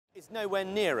is nowhere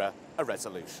nearer a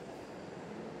resolution.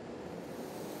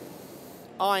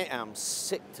 I am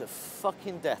sick to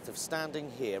fucking death of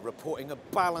standing here reporting a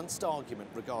balanced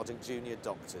argument regarding junior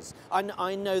doctors.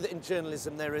 I know that in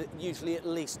journalism there are usually at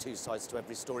least two sides to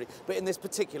every story, but in this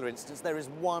particular instance there is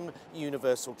one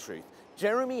universal truth.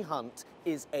 Jeremy Hunt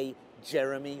is a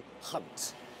Jeremy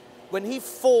Hunt. When he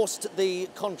forced the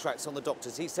contracts on the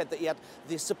doctors, he said that he had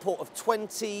the support of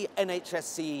 20 NHS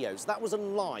CEOs. That was a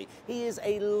lie. He is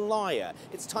a liar.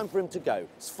 It's time for him to go.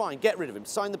 It's fine, get rid of him,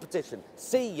 sign the petition.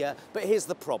 See ya, but here's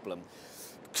the problem.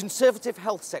 Conservative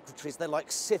health secretaries, they're like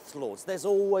Sith Lords. There's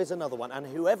always another one, and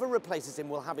whoever replaces him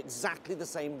will have exactly the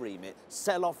same remit,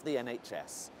 sell off the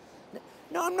NHS.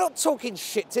 No, I'm not talking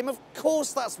shit, Tim. Of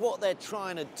course that's what they're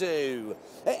trying to do.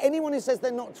 Anyone who says they're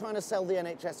not trying to sell the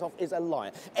NHS off is a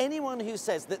liar. Anyone who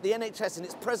says that the NHS in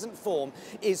its present form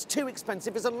is too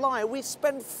expensive is a liar. We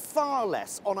spend far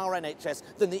less on our NHS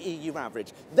than the EU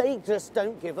average. They just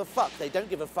don't give a fuck. They don't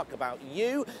give a fuck about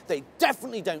you. They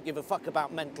definitely don't give a fuck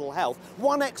about mental health.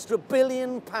 £1 extra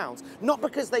billion, not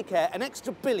because they care, an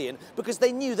extra billion because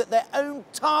they knew that their own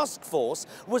task force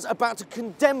was about to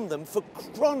condemn them for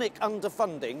chronic underfunding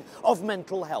of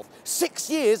mental health. 6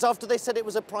 years after they said it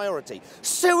was a priority.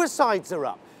 Suicides are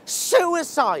up.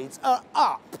 Suicides are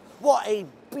up. What a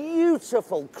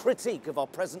beautiful critique of our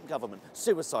present government.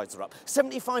 Suicides are up.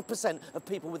 75% of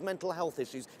people with mental health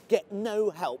issues get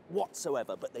no help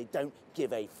whatsoever, but they don't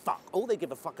give a fuck. All they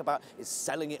give a fuck about is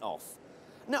selling it off.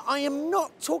 Now, I am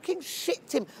not talking shit,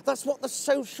 Tim. That's what the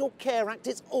Social Care Act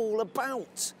is all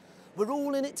about. We're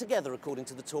all in it together, according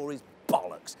to the Tories.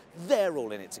 Bollocks. They're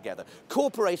all in it together.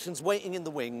 Corporations waiting in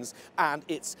the wings, and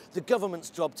it's the government's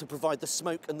job to provide the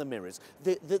smoke and the mirrors.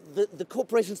 The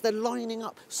corporations, they're lining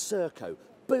up. Serco,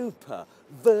 Bupa,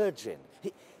 Virgin.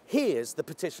 Here's the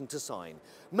petition to sign.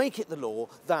 Make it the law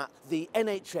that the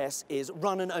NHS is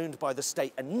run and owned by the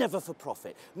state and never for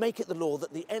profit. Make it the law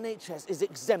that the NHS is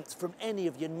exempt from any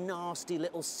of your nasty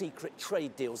little secret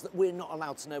trade deals that we're not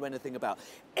allowed to know anything about.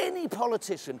 Any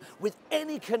politician with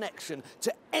any connection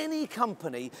to any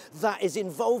company that is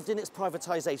involved in its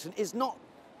privatisation is not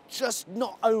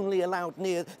only allowed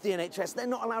near the NHS, they're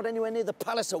not allowed anywhere near the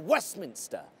Palace of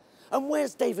Westminster. And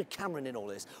where's David Cameron in all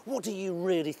this? What do you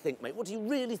really think, mate? What do you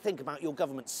really think about your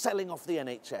government selling off the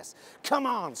NHS? Come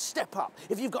on, step up.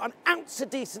 If you've got an ounce of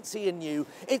decency in you,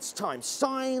 it's time.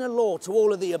 Sign a law to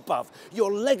all of the above.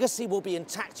 Your legacy will be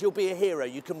intact. You'll be a hero.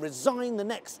 You can resign the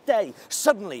next day.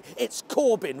 Suddenly, it's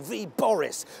Corbyn v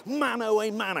Boris. Mano a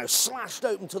mano, slashed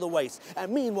open to the waist.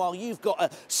 And meanwhile, you've got a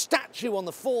statue on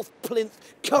the 4th plinth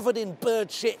covered in bird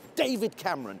shit. David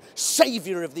Cameron,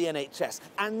 saviour of the NHS.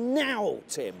 And now,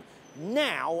 Tim,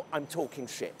 now I'm talking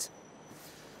shit.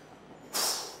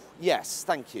 Yes,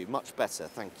 thank you. Much better,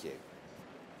 thank you.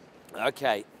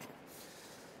 Okay.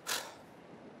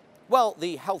 Well,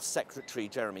 the Health Secretary,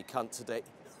 Jeremy Hunt, today...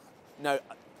 No,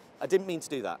 I didn't mean to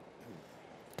do that.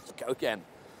 Let's go again.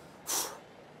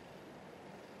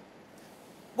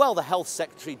 Well, the Health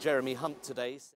Secretary, Jeremy Hunt, today...